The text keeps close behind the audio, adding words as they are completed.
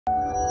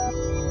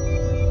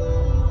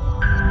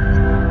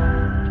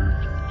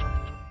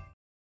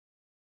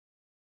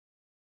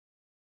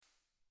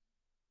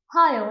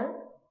Hi all,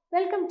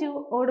 welcome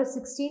to Odoo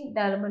 16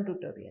 development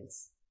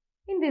tutorials.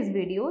 In these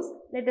videos,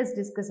 let us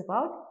discuss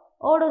about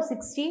Odoo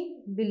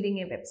 16 building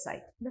a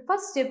website. The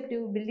first step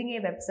to building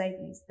a website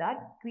is that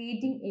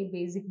creating a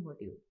basic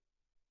module.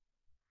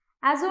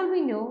 As all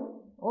we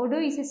know,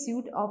 Odoo is a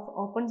suite of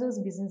open source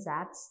business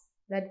apps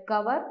that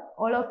cover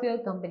all of your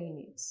company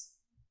needs.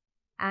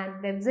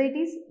 And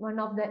website is one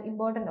of the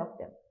important of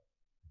them.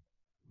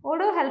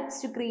 Odoo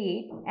helps to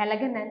create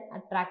elegant and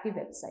attractive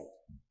website.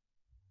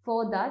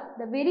 For that,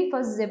 the very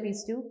first step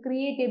is to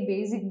create a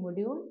basic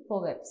module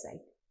for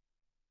website.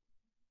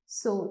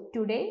 So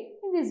today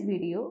in this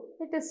video,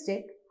 let us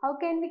check how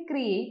can we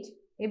create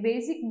a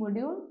basic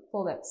module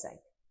for website.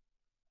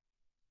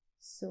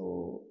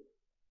 So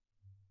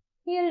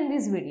here in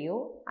this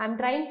video, I am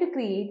trying to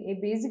create a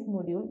basic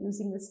module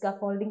using the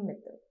scaffolding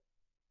method.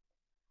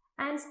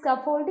 And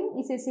scaffolding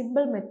is a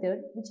simple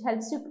method which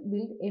helps to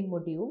build a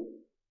module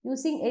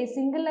using a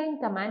single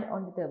line command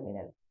on the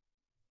terminal,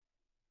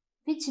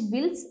 which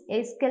builds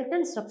a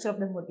skeleton structure of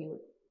the module.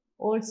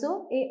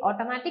 Also, a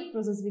automatic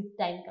process with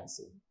time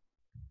consumed.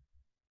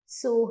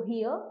 So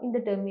here in the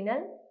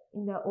terminal,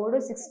 in the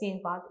Odoo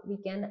 16 path, we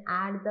can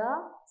add the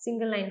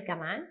single line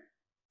command.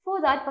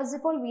 For that, first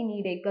of all, we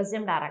need a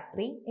custom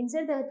directory.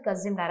 Inside that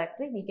custom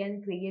directory, we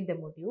can create the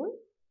module.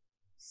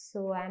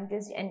 So I am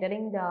just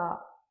entering the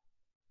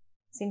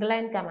single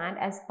line command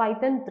as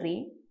Python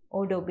 3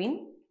 Odoo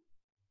bin.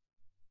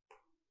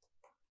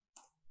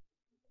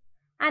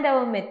 And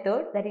our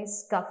method, that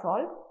is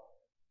scaffold.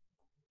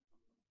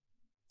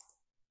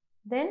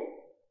 Then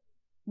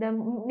the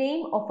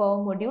name of our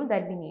module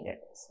that we needed.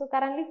 So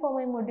currently for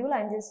my module,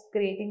 I am just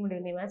creating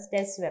module name as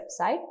test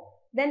website.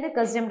 Then the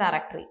custom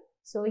directory.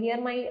 So here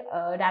my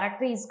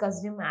directory is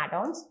custom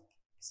add-ons.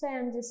 So I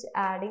am just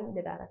adding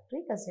the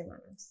directory custom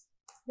add-ons.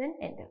 Then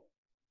enter.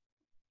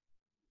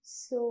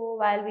 So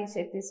while we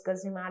check this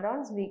custom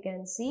add-ons, we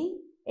can see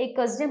a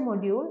custom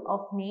module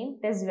of name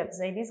test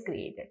website is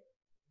created.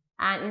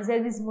 And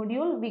inside this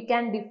module, we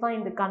can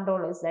define the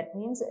controllers. That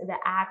means the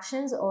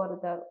actions or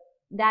the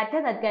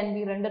data that can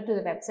be rendered to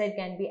the website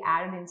can be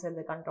added inside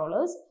the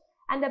controllers.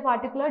 And the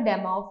particular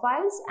demo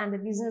files and the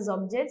business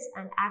objects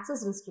and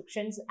access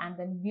restrictions and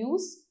then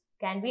views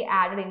can be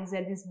added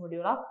inside this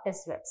module of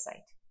test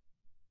website.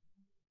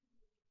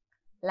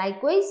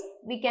 Likewise,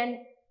 we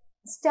can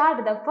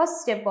start the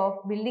first step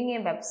of building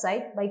a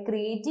website by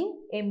creating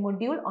a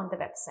module on the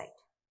website.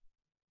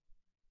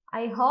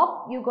 I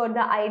hope you got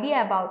the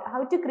idea about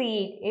how to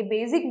create a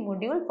basic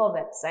module for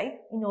website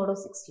in Odoo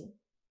 16.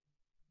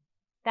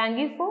 Thank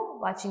you for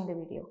watching the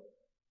video.